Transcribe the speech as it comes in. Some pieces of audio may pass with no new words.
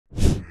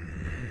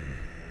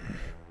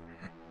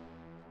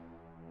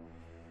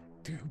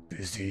Too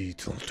busy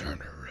to turn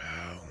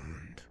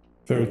around.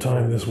 Third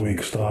time this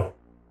week, stop.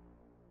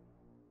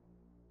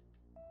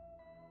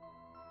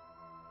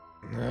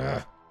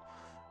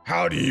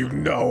 How do you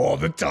know all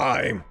the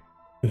time?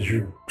 Because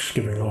you're just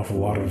giving off a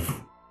lot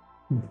of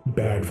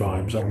bad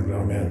vibes. I don't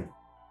know, man.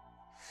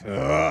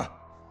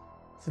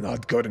 It's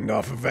not good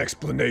enough of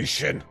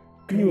explanation.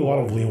 Give you a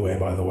lot of leeway,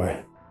 by the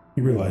way.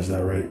 You realize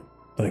that, right?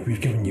 Like,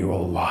 we've given you a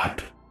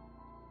lot.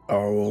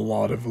 Oh, a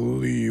lot of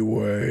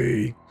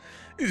leeway.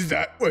 Is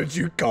that what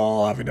you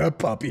call having a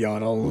puppy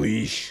on a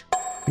leash?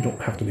 You don't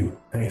have to do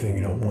anything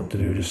you don't want to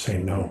do, just say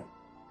no.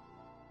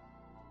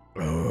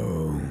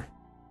 Oh.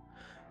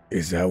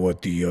 Is that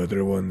what the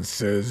other one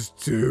says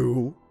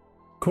too?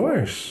 Of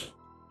course.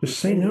 Just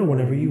say no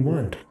whenever you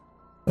want.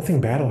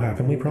 Nothing bad will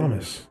happen, we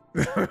promise.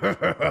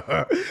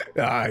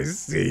 I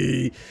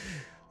see.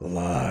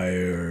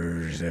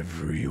 Liars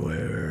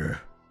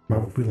everywhere. Why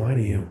would we lie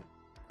to you?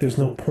 There's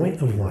no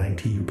point of lying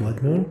to you,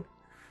 Bloodmoon.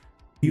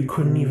 You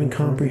couldn't even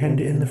comprehend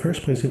it in the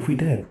first place if we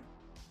did.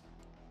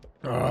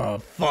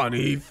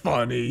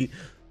 Funny.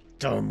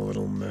 Dumb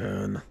little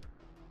man.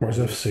 Where's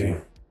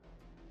FC?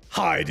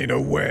 Hiding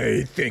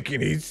away, thinking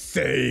he's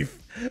safe.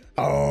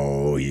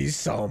 Oh, he's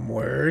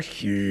somewhere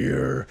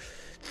here,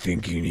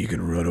 thinking he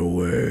can run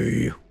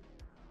away.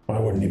 Why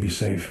wouldn't he be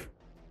safe?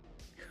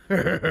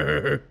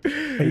 Are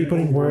you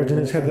putting words in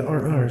his head that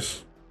aren't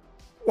ours?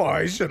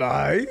 Why should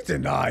I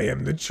deny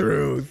him the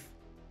truth?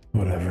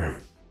 Whatever.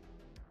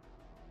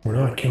 We're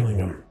not killing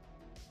him.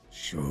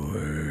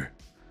 Sure.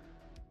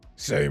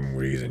 Same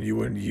reason you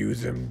wouldn't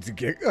use him to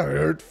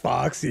hurt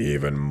Foxy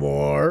even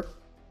more.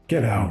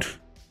 Get out.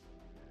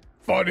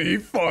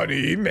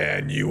 Funny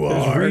man you are.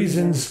 There's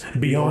reasons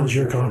beyond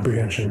your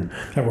comprehension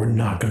that we're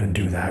not gonna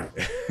do that.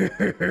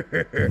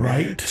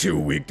 Right? Too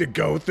weak to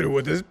go through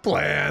with his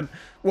plan.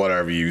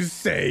 Whatever you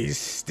say,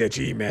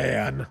 Stitchy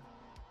man.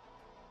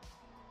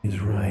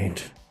 He's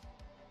right.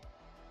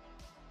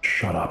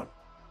 Shut up.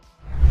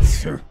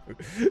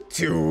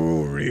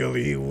 Too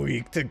really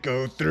weak to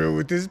go through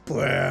with his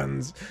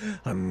plans.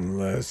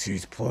 Unless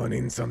he's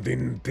planning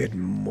something a bit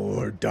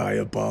more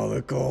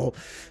diabolical.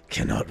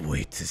 Cannot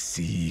wait to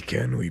see,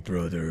 can we,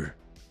 brother?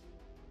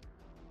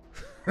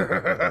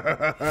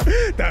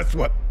 That's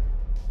what...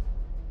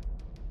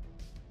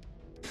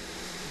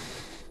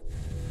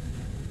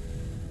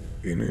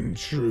 An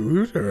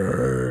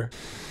intruder.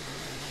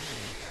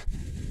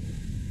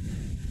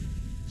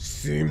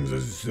 Seems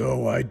as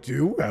though I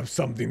do have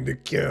something to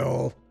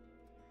kill.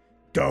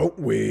 Don't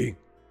we?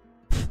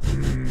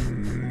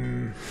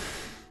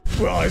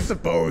 Well, I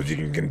suppose you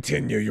can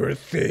continue your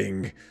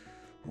thing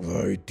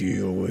while I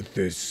deal with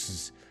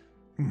this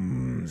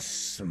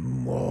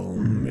small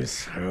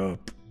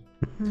mishap.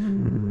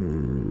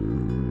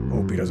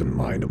 Hope he doesn't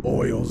mind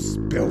oil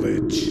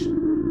spillage.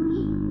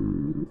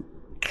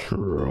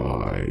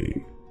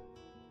 Try.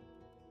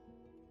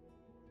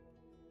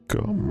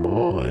 Come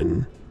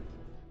on.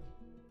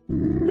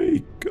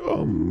 Make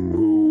a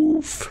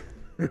move.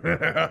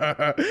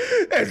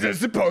 Is this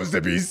supposed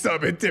to be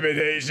some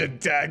intimidation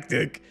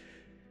tactic?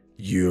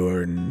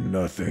 You're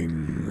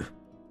nothing.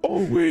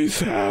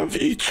 Always have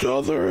each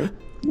other.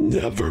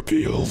 Never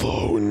be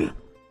alone.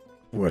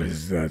 What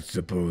is that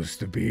supposed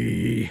to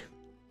be?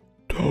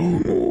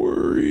 Don't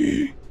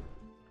worry.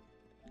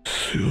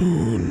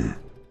 Soon.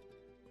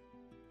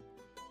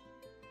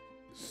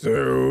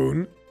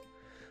 Soon?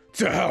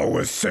 To hell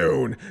with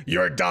soon.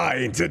 You're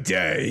dying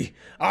today.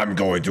 I'm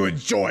going to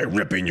enjoy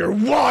ripping your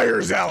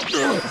wires out.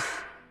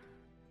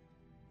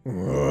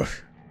 What?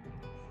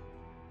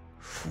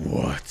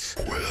 Welcome,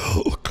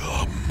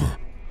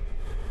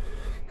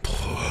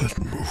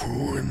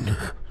 Bloodmoon.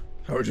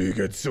 How'd you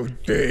get so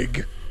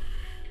big?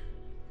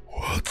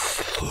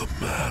 What's the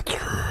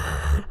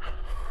matter?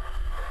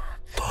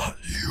 Not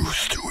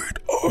used to it,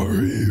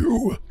 are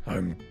you?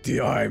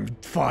 I'm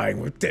fine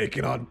with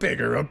taking on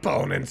bigger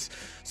opponents.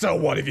 So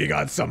what if you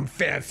got some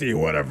fancy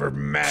whatever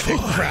magic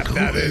crap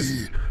that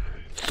is?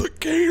 The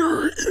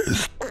Gator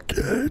is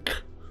dead,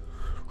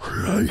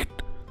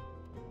 right?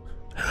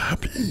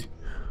 Happy?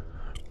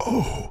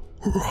 Oh,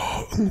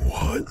 wrong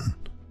one.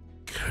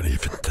 Can't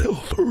even tell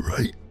the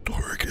right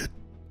target.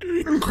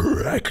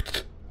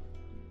 Incorrect.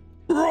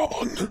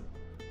 Wrong.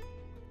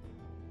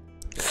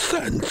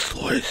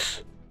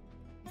 Senseless.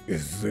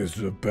 Is this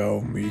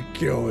about me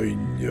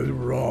killing the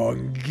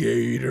wrong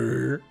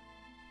Gator?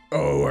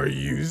 Oh, are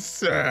you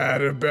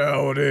sad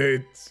about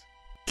it?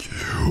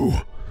 You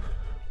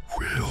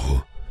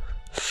will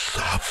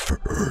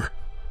suffer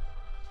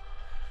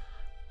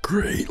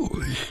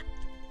greatly.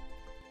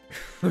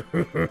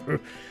 The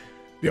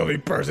only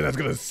person that's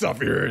gonna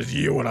suffer here is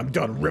you when I'm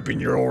done ripping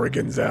your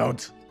organs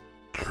out.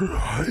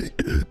 Try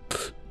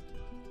it,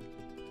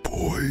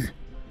 boy.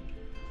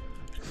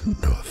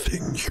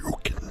 Nothing you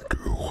can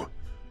do.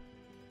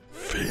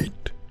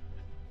 Fate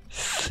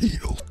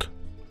sealed.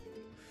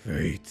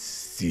 Fate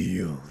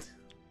sealed.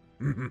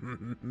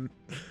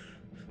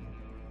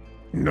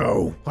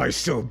 No, I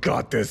still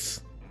got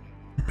this.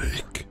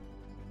 Make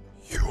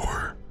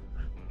your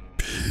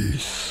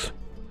peace.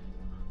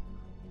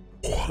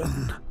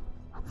 One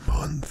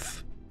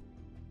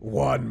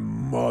 1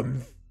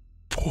 month.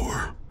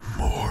 4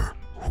 more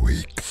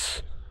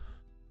weeks.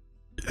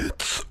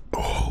 It's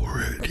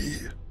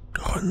already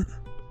done.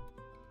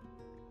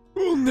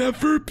 We'll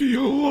never be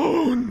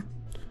alone.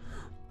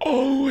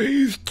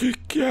 Always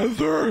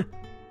together.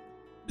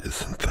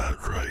 Isn't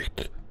that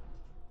right?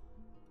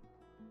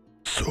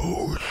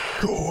 So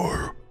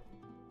sure.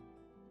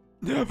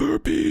 Never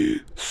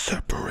be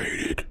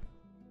separated.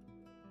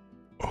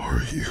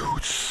 Are you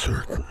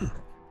certain?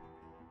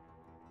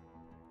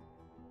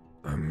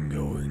 I'm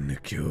going to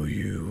kill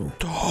you.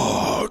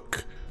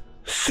 Dog,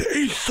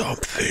 say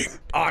something.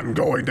 I'm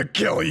going to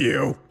kill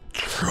you.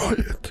 Try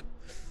it.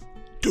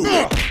 Do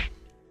it.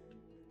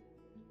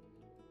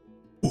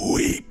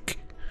 Weak.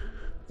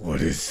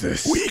 What is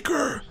this?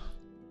 Weaker.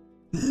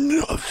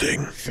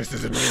 Nothing. This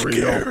isn't real.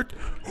 Scared.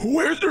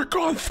 Where's your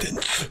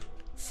confidence?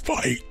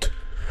 Fight.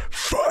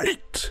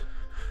 Fight.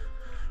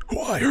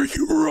 Why are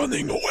you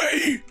running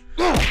away?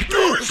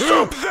 Do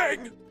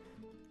something.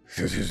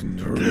 This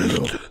isn't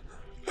real. Just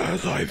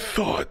as I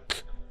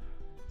thought.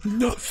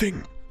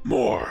 Nothing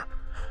more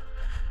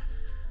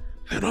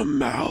than a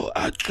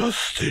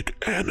maladjusted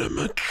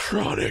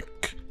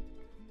animatronic.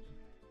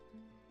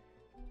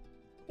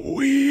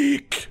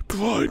 Weak,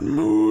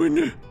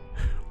 Bloodmoon.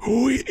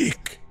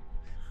 Weak.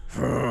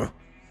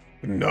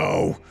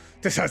 No.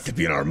 This has to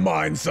be in our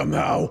minds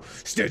somehow.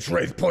 Stitch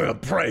Wraith pulling a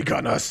prank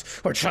on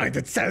us, or trying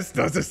to test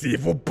us to see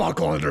if we'll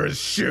buckle under his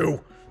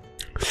shoe.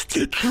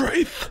 Stitch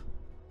Wraith?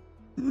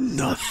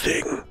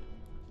 Nothing.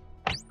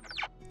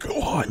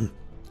 Go on.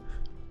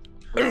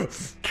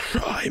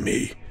 Try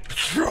me.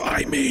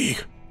 Try me.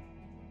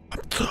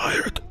 I'm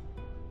tired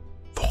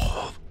of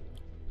all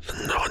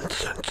the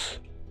nonsense.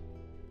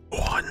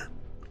 1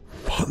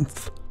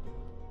 month.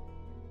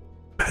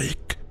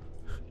 Make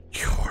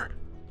your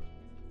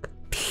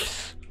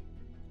peace.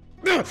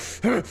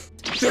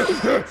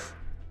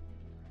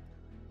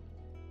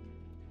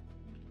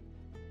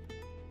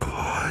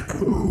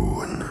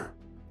 Bloodmoon.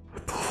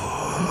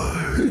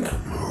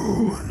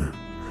 Bloodmoon.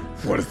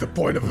 What is the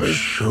point of this?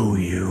 Show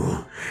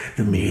you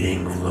the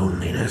meaning of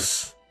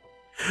loneliness.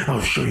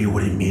 I'll show you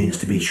what it means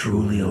to be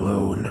truly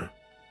alone.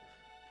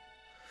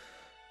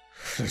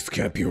 This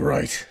can't be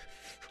right.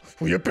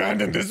 We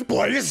abandoned this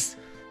place?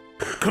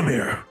 Come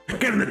here.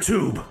 Get in the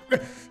tube.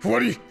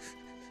 What are you...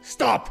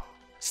 Stop!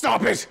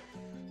 Stop it!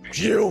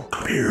 You...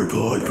 Come here,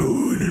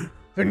 Bloodmoon.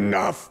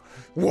 Enough!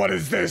 What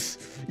is this?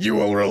 You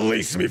will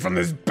release me from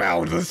this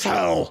boundless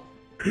hell!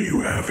 Do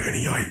you have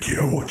any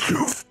idea what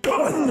you've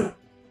done?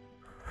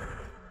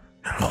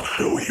 And I'll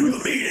show you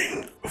the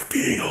meaning of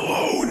being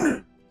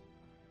alone.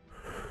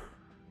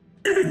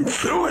 Get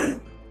into it.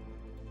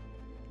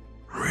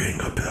 Ring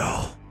a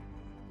bell.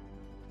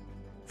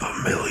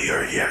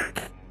 Familiar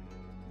yet?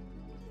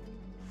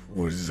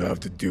 What does that have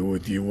to do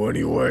with you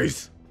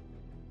anyways?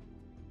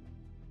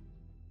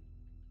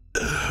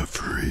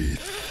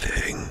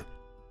 Everything.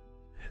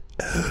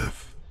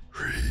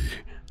 Everything.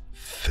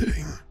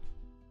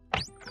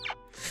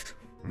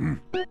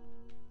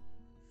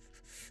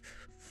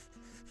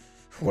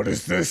 What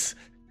is this?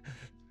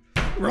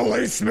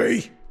 Release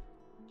me!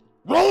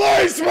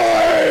 Release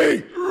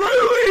me!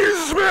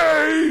 Release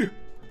me!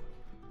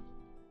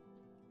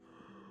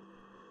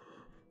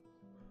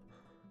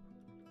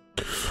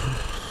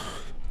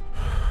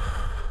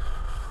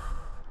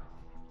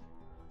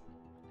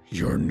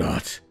 You're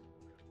not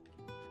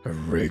a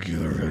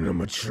regular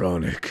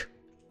animatronic.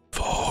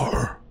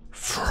 Far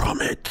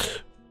from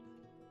it.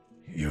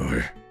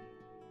 You're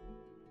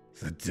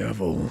the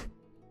devil.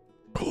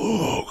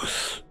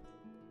 Close.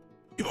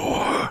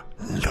 Your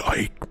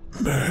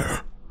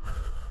nightmare.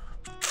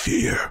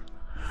 Fear.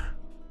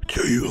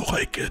 Do you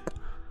like it?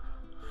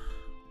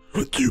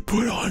 What you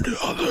put onto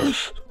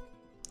others?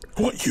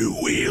 What you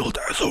wield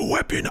as a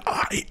weapon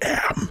I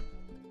am.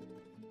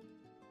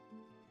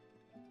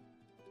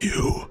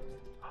 You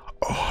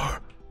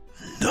are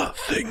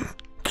nothing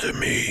to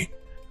me.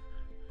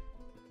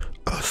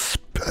 A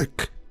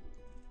speck.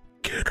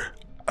 Get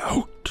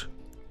out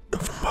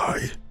of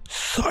my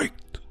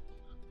sight,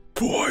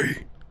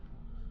 boy.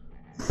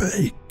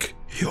 Make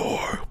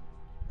your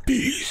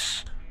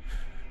peace.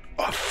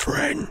 A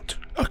friend,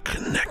 a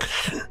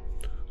connection,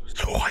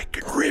 so I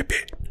can rip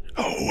it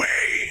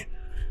away.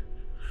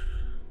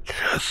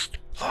 Just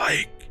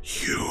like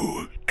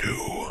you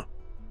do.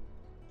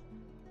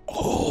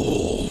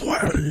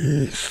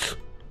 Always.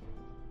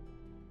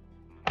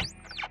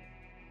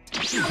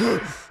 Is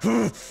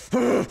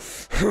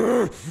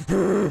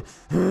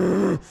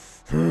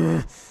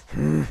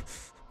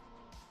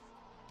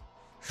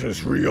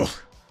this real?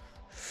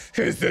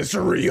 Is this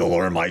real,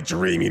 or am I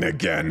dreaming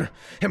again?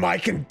 Am I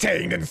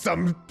contained in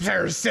some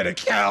parasitic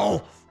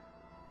hell?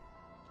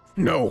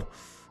 No,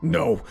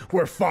 no,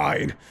 we're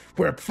fine.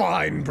 We're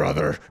fine,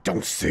 brother.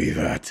 Don't say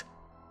that.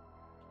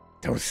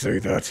 Don't say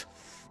that.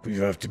 We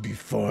have to be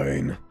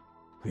fine.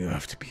 We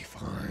have to be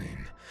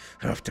fine.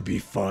 Have to be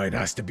fine.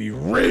 Has to be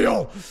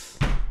real.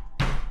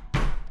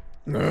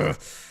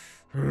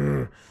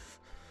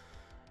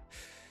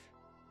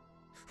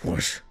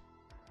 What?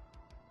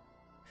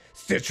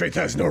 Citrate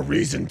has no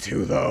reason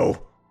to, though.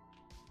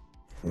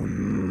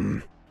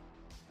 Wouldn't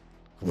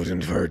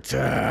hurt to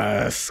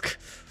ask.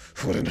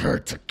 Wouldn't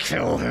hurt to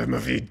kill him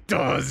if he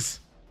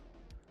does.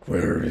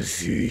 Where is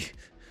he?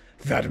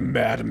 That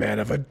madman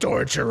of a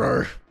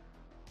torturer.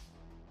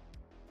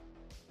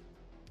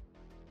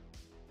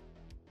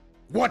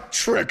 What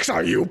tricks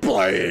are you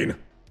playing?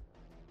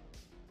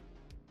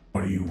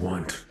 What do you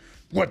want?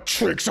 What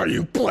tricks are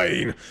you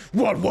playing?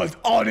 What was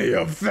any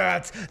of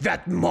that?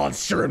 That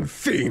monster and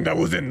fiend that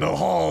was in the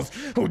halls,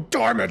 who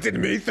tormented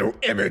me through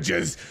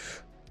images.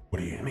 What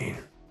do you mean?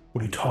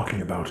 What are you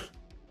talking about?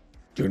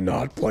 Do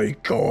not play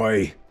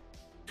coy.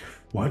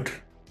 What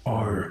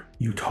are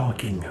you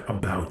talking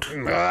about?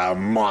 A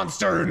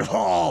monster in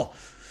hall.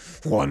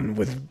 One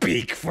with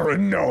beak for a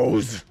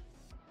nose.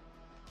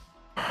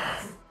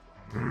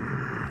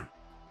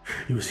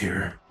 He was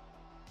here.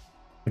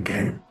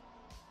 Again?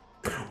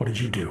 What did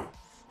you do?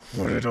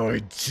 What did I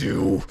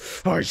do?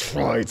 I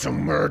tried to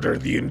murder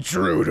the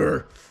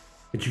intruder.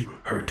 Did you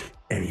hurt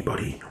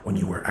anybody when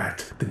you were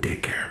at the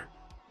daycare?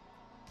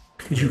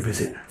 Did you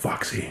visit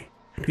Foxy?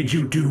 Did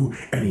you do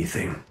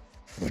anything?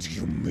 What do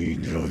you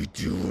mean, did I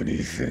do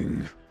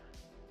anything?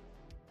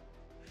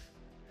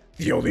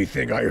 The only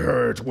thing I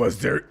hurt was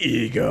their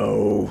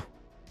ego.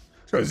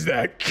 Does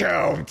that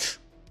count?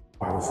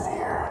 Why was it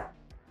here?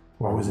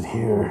 Why was it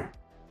here?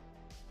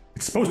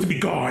 It's supposed to be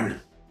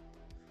gone!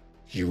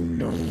 You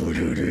know what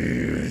it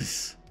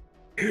is.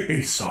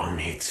 It saw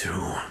me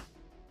too.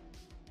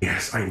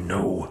 Yes, I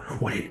know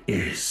what it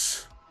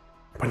is.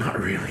 But not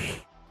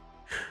really.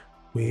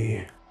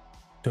 We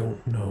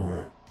don't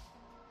know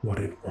what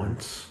it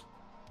wants.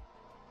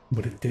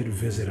 But it did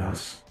visit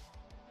us.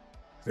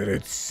 Then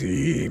it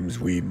seems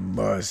we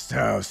must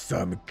have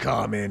some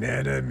common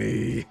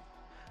enemy.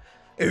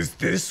 Is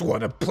this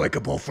one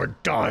applicable for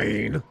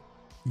dying?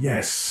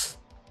 Yes,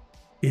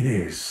 it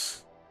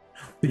is.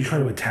 Did you try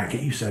to attack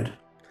it, you said?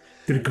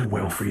 Did it go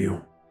well for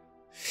you?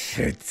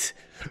 It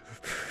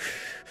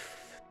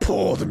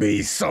pulled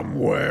me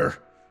somewhere.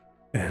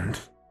 And?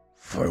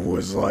 It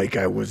was like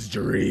I was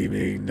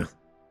dreaming.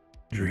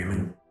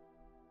 Dreaming?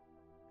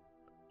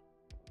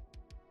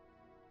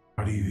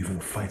 How do you even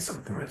fight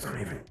something that's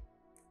not even...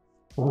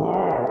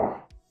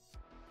 Oh.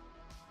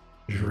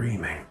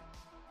 Dreaming.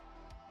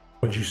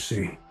 What'd you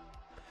see?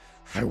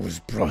 I was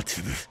brought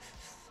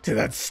to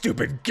that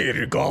stupid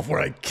Gator golf where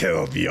I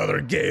killed the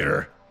other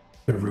Gator.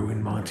 The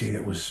ruined Monty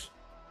that was...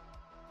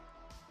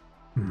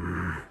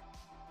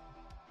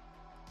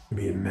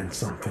 Maybe it meant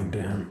something to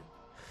him.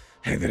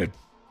 And then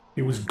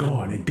it was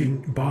gone. It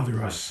didn't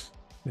bother us.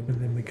 And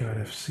then we got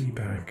FC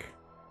back.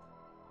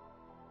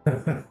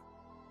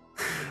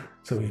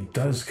 So he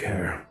does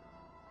care.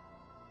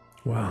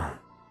 Well,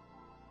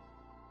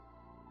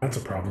 that's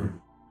a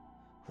problem.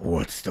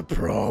 What's the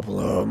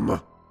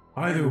problem?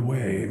 Either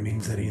way, it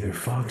means that either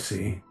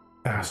Foxy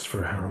asked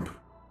for help,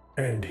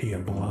 and he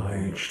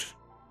obliged,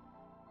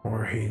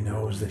 or he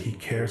knows that he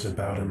cares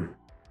about him.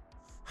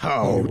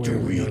 How do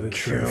we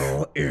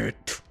kill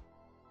it?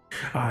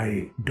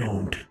 I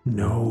don't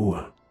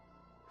know.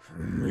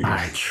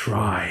 I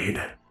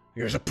tried.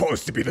 You're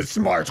supposed to be the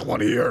smart one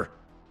here.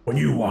 When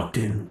you walked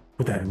in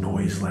with that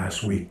noise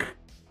last week,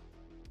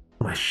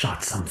 when I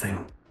shot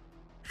something,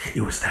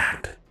 it was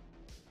that.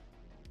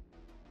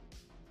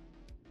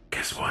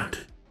 Guess what,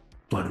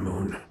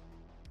 Bloodmoon?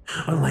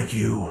 Unlike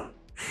you,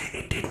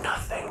 it did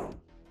nothing.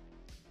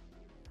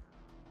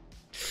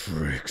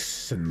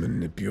 Tricks and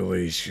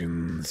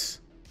manipulations.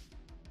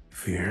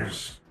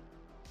 Fears?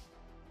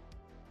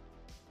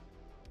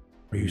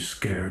 Are you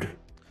scared?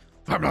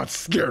 I'm not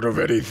scared of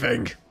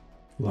anything.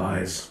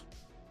 Lies.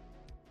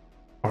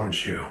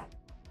 Aren't you?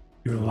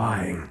 You're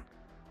lying.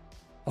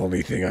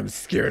 Only thing I'm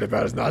scared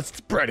about is not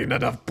spreading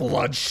enough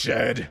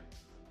bloodshed.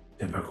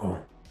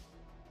 Typical.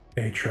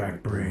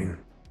 A-track brain.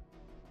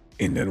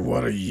 And then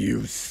what are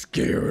you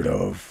scared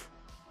of?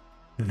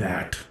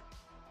 That.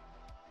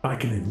 I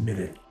can admit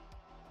it.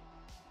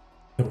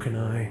 So can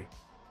I.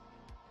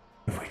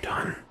 What have we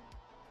done?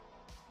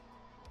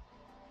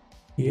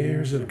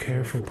 Years of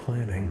careful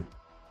planning.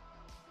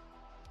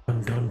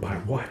 Undone by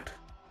what?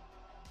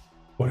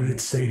 What did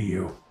it say to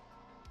you?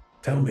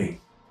 Tell me.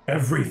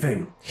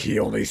 Everything. He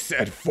only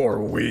said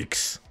 4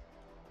 weeks.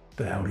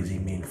 The hell does he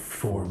mean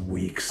 4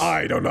 weeks?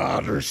 I don't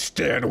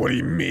understand what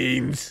he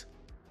means.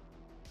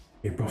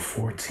 April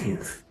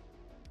 14th.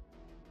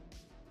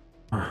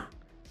 Huh.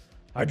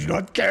 I do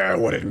not care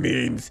what it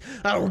means.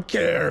 I don't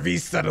care if he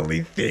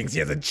suddenly thinks he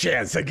has a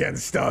chance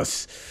against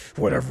us.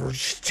 Whatever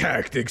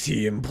tactics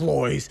he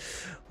employs,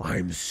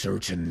 I'm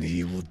certain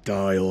he will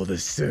die all the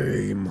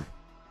same.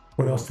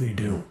 What else did he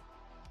do?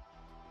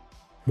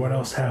 What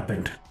else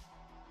happened?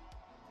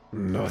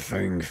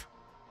 Nothing.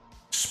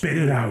 Spit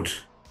it out.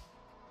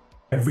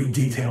 Every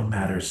detail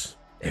matters.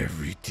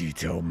 Every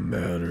detail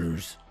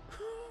matters.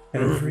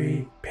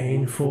 Every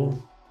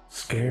painful,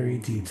 scary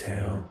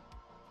detail.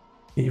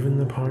 Even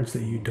the parts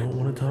that you don't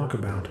want to talk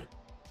about.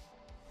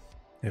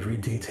 Every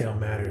detail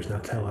matters. Now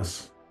tell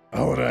us.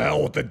 Oh, the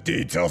hell with the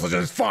details. I'll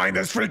just find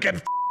this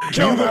freaking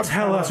Kill You will them!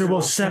 tell us or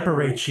we'll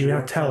separate you.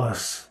 Now tell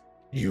us.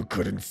 You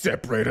couldn't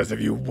separate us if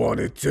you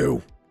wanted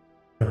to.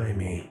 Try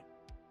me.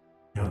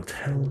 Now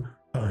tell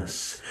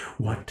us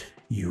what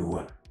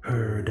you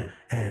heard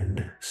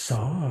and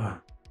saw,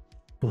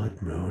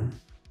 Bloodmoon.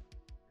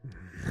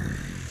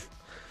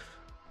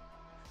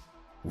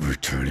 We're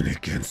turning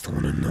against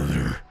one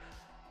another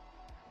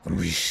when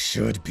we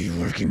should be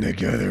working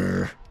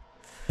together.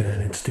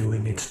 Then it's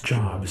doing its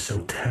job,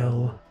 so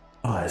tell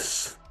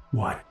us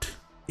what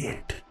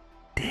it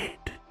did.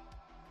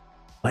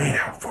 Lay it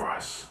out for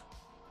us.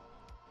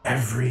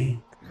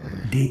 Every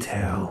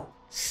detail.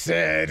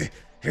 It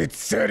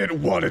said it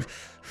wanted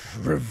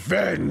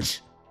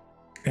revenge.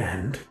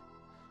 And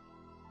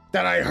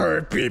That I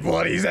hurt people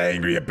and he's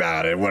angry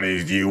about it. What do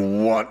you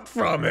want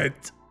from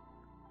it?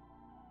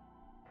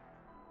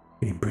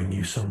 can he bring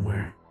you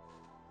somewhere?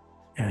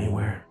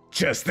 Anywhere?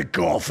 Just the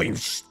golfing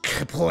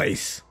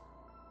place.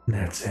 And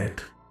that's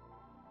it.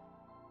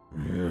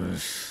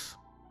 Yes.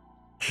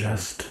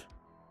 Just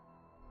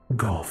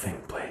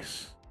golfing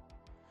place.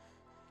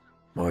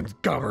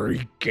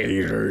 Montgomery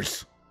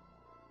Gators.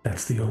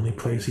 That's the only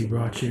place he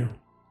brought you?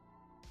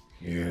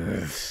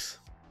 Yes.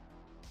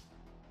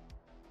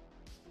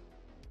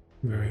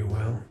 Very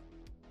well.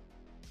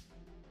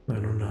 I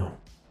don't know.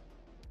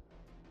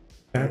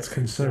 That's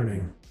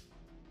concerning.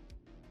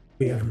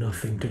 We have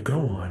nothing to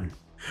go on.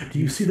 Do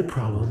you see the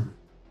problem?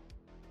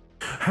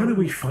 How do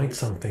we fight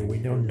something we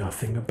know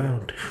nothing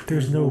about?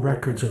 There's no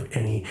records of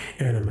any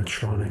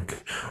animatronic,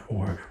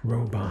 or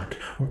robot,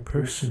 or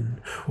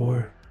person,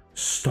 or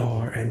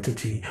star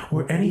entity,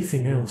 or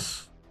anything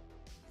else.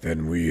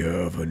 Then we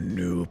have a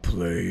new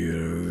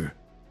player.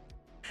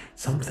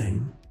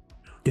 Something.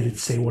 Did it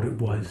say what it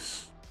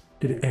was?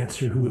 Did it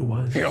answer who it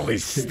was? He only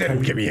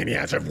didn't give me any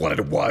answer of what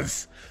it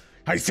was.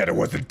 I said it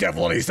was the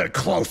devil and he said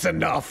close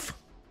enough.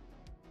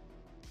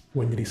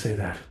 When did he say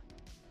that?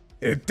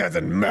 It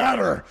doesn't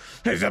matter.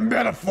 It's a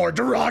metaphor,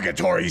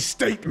 derogatory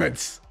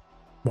statements.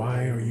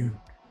 Why are you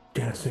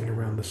dancing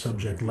around the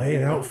subject? Lay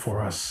it out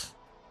for us.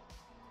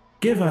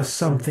 Give us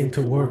something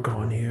to work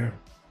on here.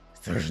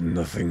 There's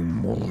nothing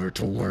more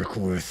to work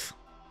with.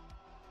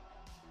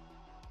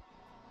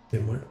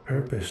 Then what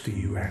purpose do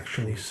you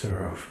actually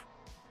serve?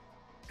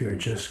 You're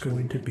just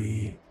going to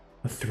be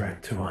a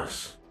threat to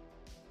us.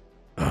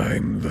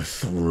 I'm the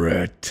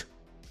threat.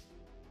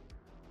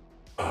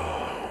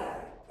 Oh,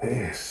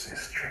 this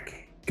is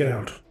tricky. Get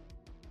out.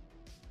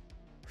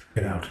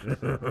 Get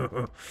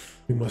out.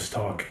 We must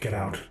talk. Get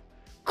out.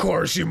 Of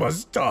course you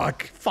must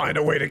talk. Find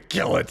a way to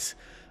kill it.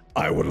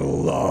 I would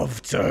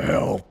love to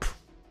help.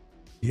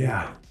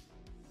 Yeah.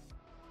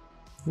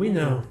 We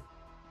know.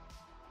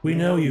 We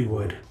know you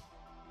would.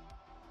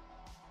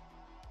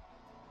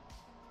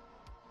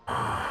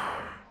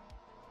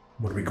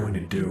 What are we going to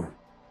do?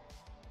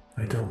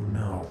 I don't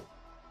know.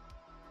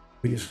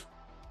 We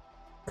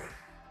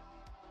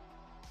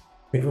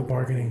have a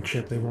bargaining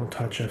chip. They won't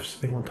touch us.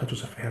 They won't touch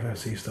us if we have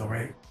FC still,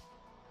 right?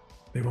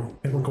 They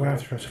won't go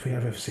after us if we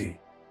have FC.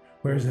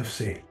 Where's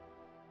FC?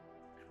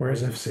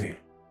 Where's FC?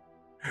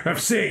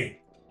 FC!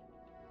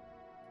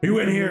 Are you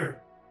in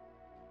here?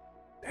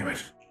 Damn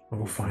it. I'll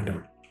go find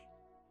him.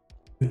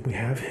 If we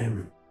have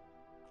him,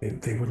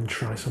 they wouldn't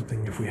try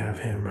something if we have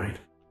him, right?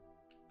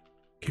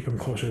 Keep him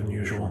closer than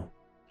usual.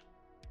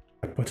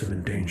 That puts him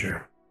in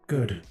danger.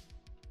 Good.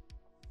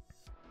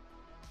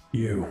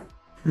 You.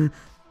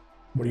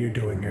 What are you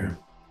doing here?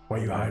 Why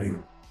are you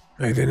hiding?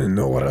 I didn't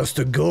know where else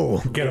to go.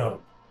 Get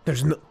up.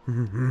 There's no...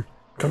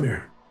 Come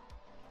here.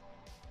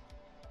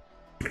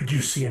 Did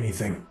you see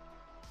anything?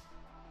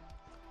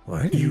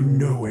 What? Do you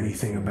know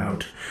anything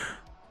about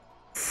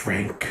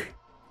Frank,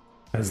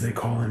 as they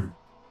call him?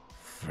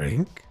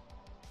 Frank?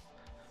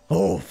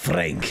 Oh,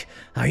 Frank.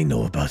 I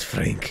know about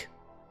Frank.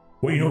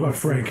 What do you know about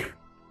Frank?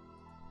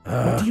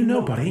 What do you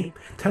know, buddy?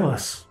 Tell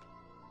us.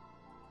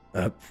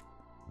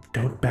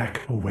 Don't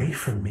back away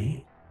from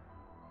me.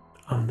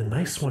 I'm the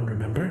nice one,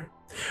 remember?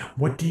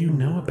 What do you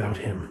know about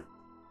him?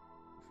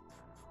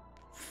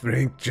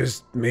 Frank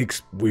just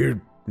makes weird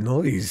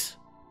noise.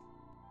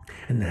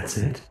 And that's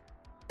it?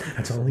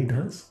 That's all he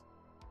does?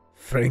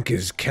 Frank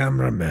is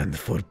cameraman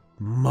for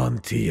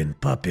Monty and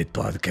Puppet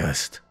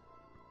Podcast.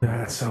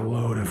 That's a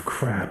load of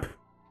crap.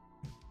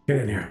 Get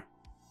in here.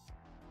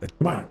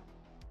 Come on.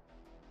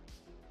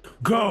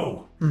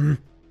 Go!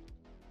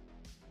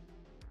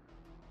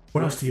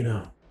 What else do you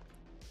know?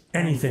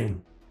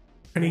 Anything.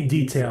 Any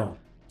detail.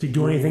 Did he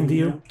do anything to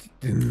you?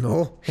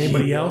 No.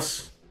 Anybody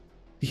else?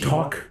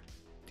 Talk?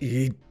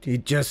 He's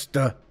just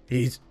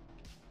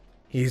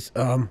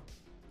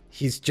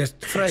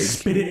Frank.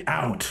 Spit it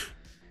out.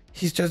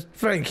 He's just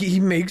Frank. He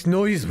makes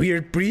noise,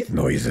 weird breathe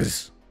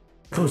noises.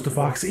 Close to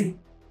Foxy?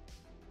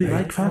 Do you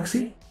like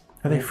Foxy?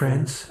 Are they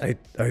friends?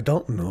 I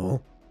don't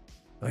know.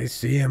 I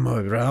see him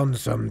around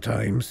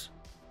sometimes.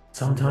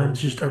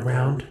 Sometimes just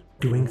around,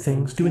 doing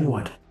things. Doing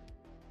what?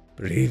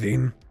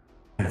 Breathing.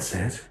 That's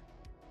it.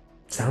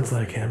 Sounds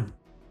like him.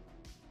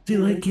 Do you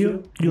like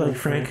you? Do you like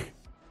Frank?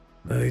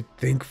 I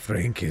think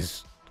Frank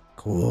is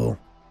cool,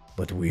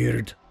 but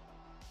weird.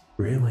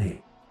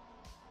 Really?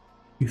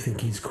 You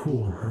think he's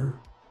cool, huh?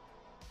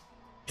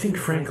 You think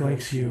Frank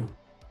likes you?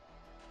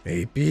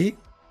 Maybe?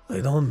 I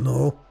don't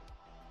know.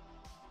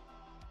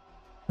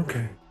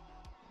 Okay.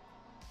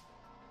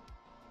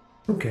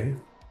 Okay.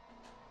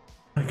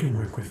 I can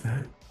work with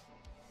that.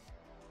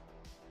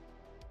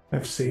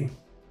 FC.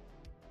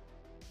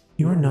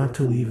 You are not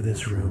to leave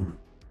this room.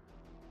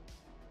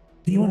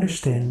 Do you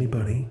understand me,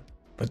 buddy?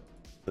 But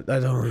I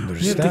don't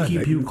understand. We have to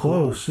keep you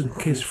close in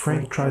case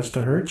Frank tries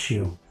to hurt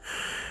you.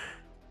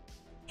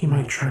 He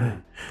might try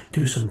to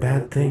do some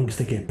bad things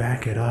to get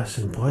back at us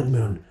in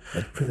Bloodmoon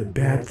for the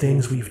bad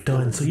things we've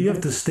done. So you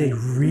have to stay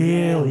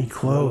really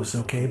close,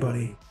 okay,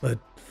 buddy? But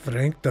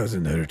Frank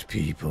doesn't hurt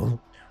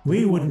people.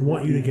 We wouldn't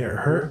want you to get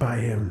hurt by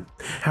him.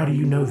 How do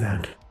you know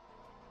that?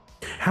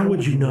 How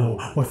would you know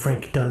what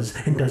Frank does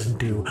and doesn't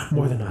do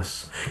more than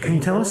us? Can you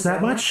tell us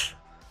that much?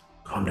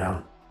 Calm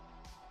down.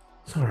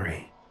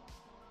 Sorry.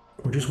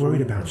 We're just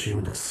worried about you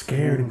and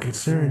scared and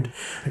concerned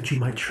that you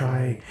might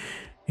try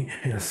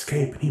and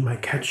escape and he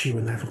might catch you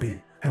and that'll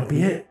be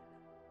it.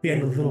 The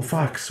end of the little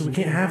fox. So we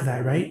can't have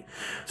that, right?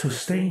 So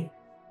stay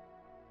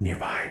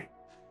nearby.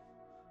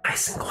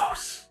 Nice and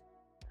close.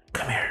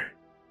 Come here.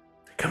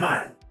 Come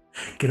on.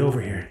 Get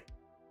over here.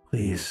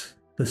 Please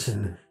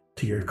listen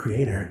to your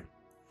creator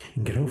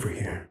and get over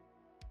here.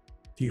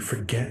 Do you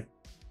forget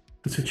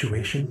the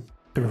situation,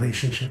 the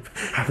relationship,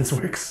 how this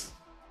works?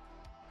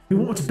 We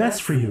want what's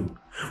best for you.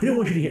 We don't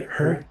want you to get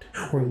hurt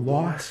or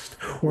lost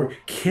or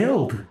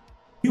killed.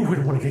 You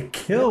wouldn't want to get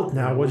killed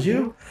now, would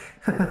you?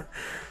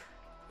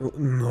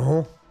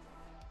 No.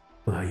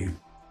 Well, you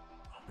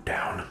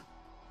down.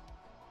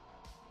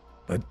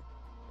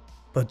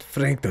 But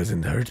Frank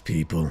doesn't hurt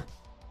people.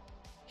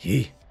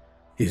 He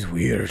is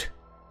weird.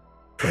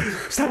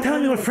 Stop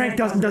telling me what Frank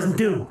does and doesn't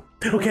do,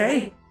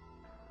 okay?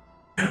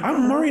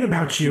 I'm worried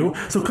about you,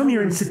 so come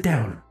here and sit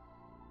down.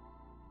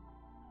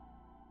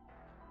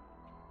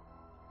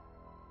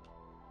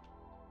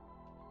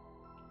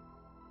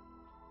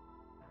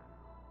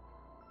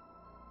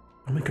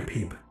 I'll make a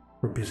peep.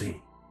 We're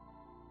busy.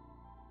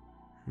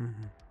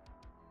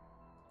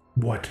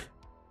 What?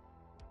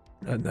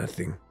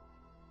 Nothing.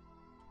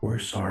 We're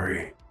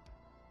sorry.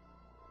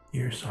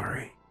 You're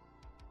sorry.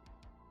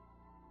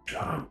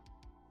 Shut up.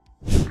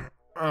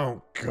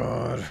 Oh,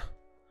 God.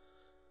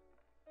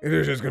 It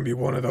is just gonna be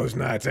one of those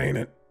nights, ain't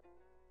it?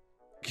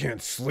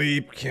 Can't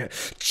sleep, can't...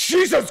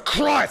 Jesus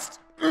Christ!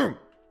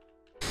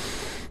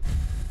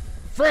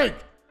 Frank!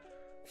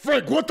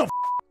 Frank, what the f***?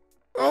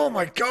 Oh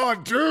my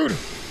God, dude!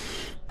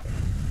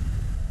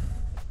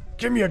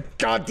 Give me a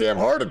goddamn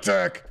heart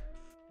attack!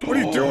 What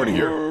are you doing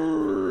here?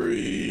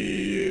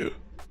 Sorry.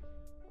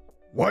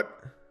 What?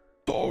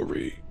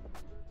 Sorry.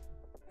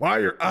 Why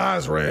are your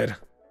eyes red?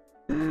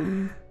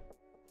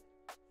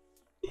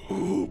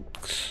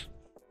 Oops.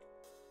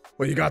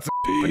 Well, you got some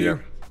on you?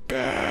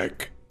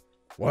 Back.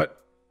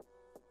 What?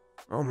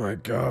 Oh my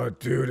God,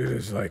 dude, it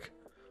is like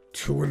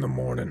 2 in the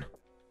morning.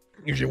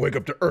 Usually wake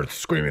up to Earth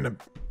screaming at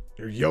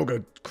your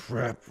yoga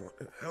crap. What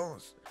the hell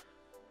is...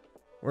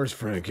 Where's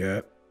Frank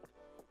at?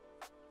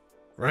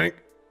 Frank?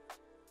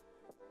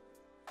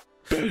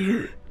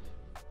 Better.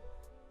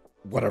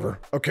 Whatever.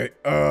 Okay,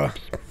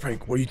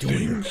 Frank, what are you doing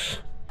here? Things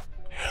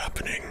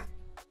happening.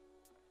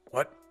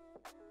 What?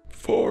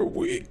 4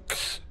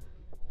 weeks.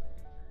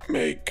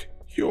 Make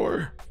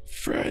your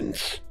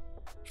friends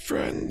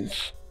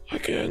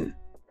again.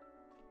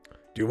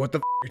 Dude, what the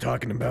f are you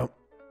talking about?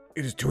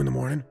 It is 2 in the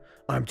morning.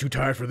 I'm too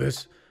tired for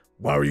this.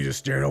 Why were you just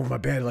staring over my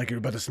bed like you're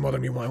about to smother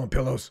me with my own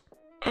pillows?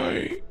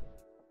 I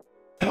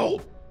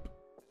help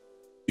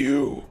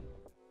you.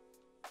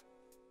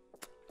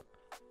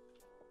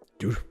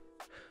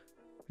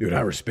 Dude,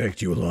 I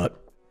respect you a lot.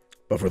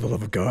 But for the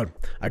love of God,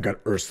 I got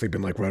Earth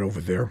sleeping like right over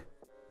there.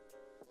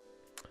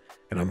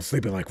 And I'm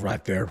sleeping like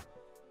right there.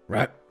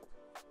 Right?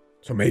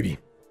 So maybe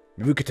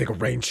we could take a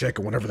rain check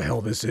or whatever the hell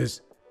this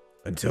is.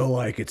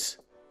 Until it's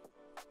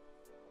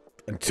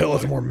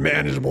a more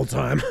manageable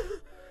time.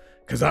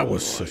 Cause I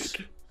was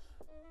just...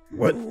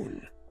 What?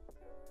 Moon.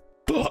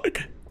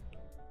 Blood.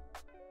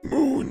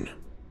 Moon.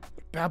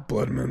 About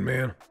Bloodmoon,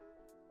 man.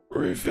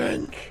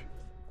 Revenge.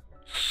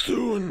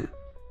 Soon.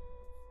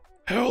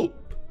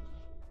 Help.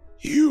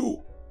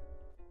 You.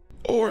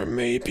 Or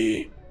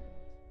maybe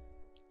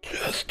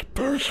just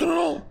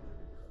personal.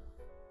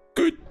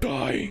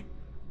 Goodbye,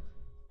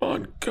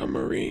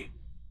 Montgomery.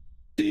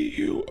 See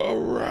you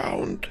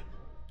around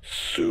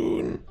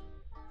soon.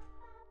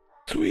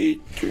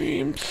 Sweet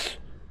dreams.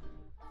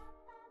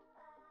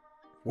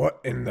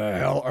 What in the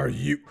hell are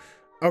you...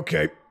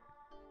 Okay.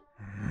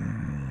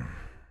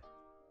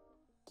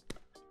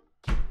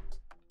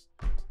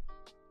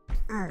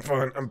 I'm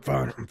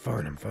fine.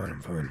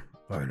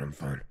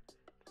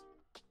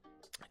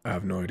 I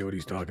have no idea what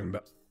he's talking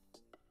about.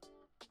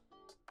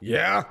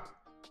 Yeah?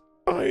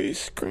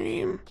 Ice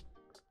cream.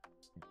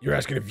 You're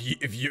asking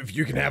if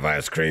you can have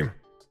ice cream?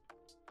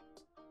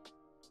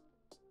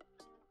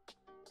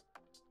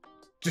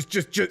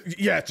 Just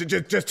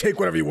take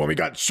whatever you want. We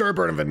got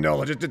sherbet and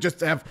vanilla.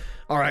 Just have...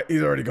 Alright,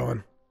 he's already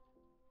gone.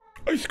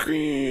 Ice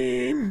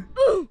cream.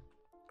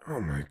 Oh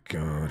my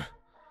god.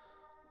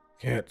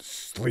 Can't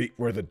sleep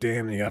where the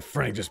damn you got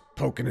Frank just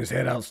poking his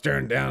head out,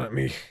 staring down at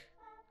me.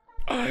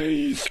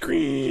 I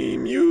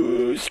scream,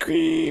 you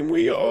scream,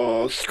 we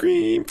all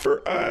scream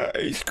for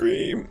ice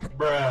cream.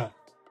 Bruh.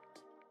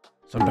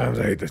 Sometimes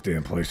I hate this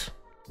damn place.